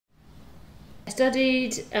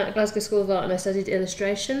studied at Glasgow School of Art and I studied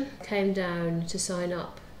illustration. Came down to sign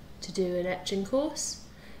up to do an etching course.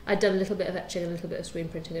 I'd done a little bit of etching and a little bit of screen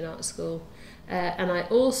printing in art school. And I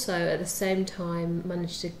also, at the same time,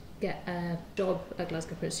 managed to get a job at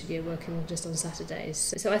Glasgow Print Studio working just on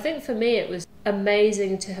Saturdays. So I think for me it was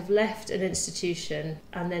amazing to have left an institution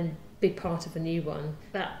and then be part of a new one.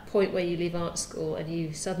 That point where you leave art school and you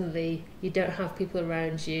don't have people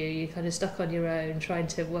around you, you're kind of stuck on your own trying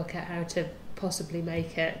to work out how to possibly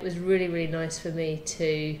make it. It was really, really nice for me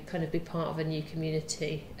to kind of be part of a new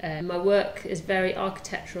community. My work is very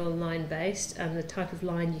architectural and line based, and the type of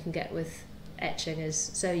line you can get with etching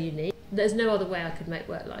is so unique. There's no other way I could make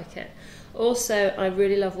work like it. Also, I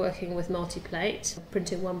really love working with multi-plate,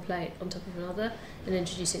 printing one plate on top of another and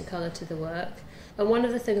introducing colour to the work. And one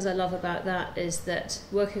of the things I love about that is that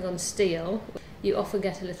working on steel, you often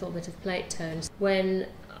get a little bit of plate tones. When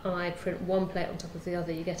I print one plate on top of the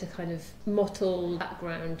other, you get a kind of mottled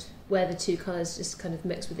background where the two colours just kind of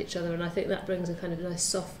mix with each other, and I think that brings a kind of nice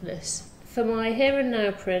softness. For my here and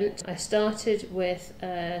now print, I started with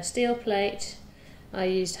a steel plate. I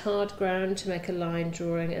used hard ground to make a line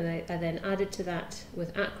drawing, and I then added to that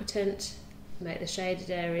with aquatint to make the shaded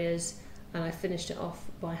areas, and I finished it off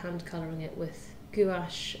by hand colouring it with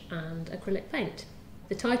gouache and acrylic paint.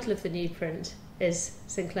 The title of the new print is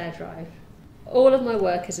Sinclair Drive. All of my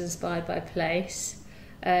work is inspired by place.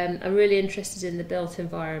 I'm really interested in the built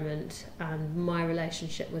environment and my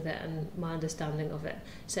relationship with it and my understanding of it.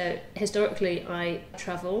 So historically I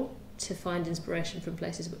travel to find inspiration from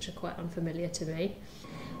places which are quite unfamiliar to me.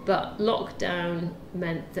 But lockdown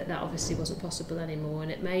meant that obviously wasn't possible anymore,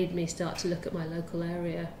 and it made me start to look at my local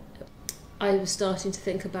area. I was starting to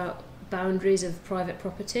think about boundaries of private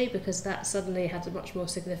property because that suddenly had a much more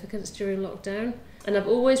significance during lockdown. And I've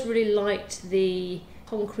always really liked the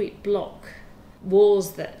concrete block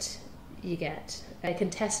walls that you get. They can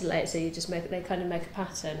tessellate, so they kind of make a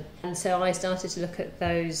pattern. And so I started to look at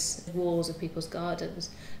those walls of people's gardens.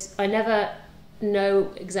 I never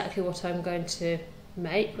know exactly what I'm going to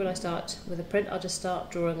make when I start with a print. I'll just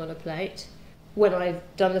start drawing on a plate. When I've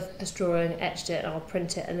done the first drawing, etched it, I'll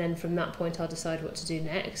print it, and then from that point I'll decide what to do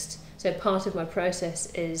next. So part of my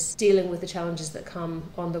process is dealing with the challenges that come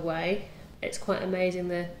on the way. It's quite amazing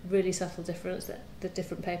the really subtle difference that the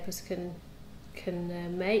different papers can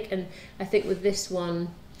make, and I think with this one,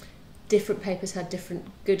 different papers had different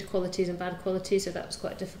good qualities and bad qualities, so that was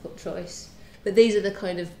quite a difficult choice. But these are the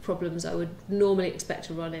kind of problems I would normally expect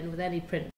to run in with any print.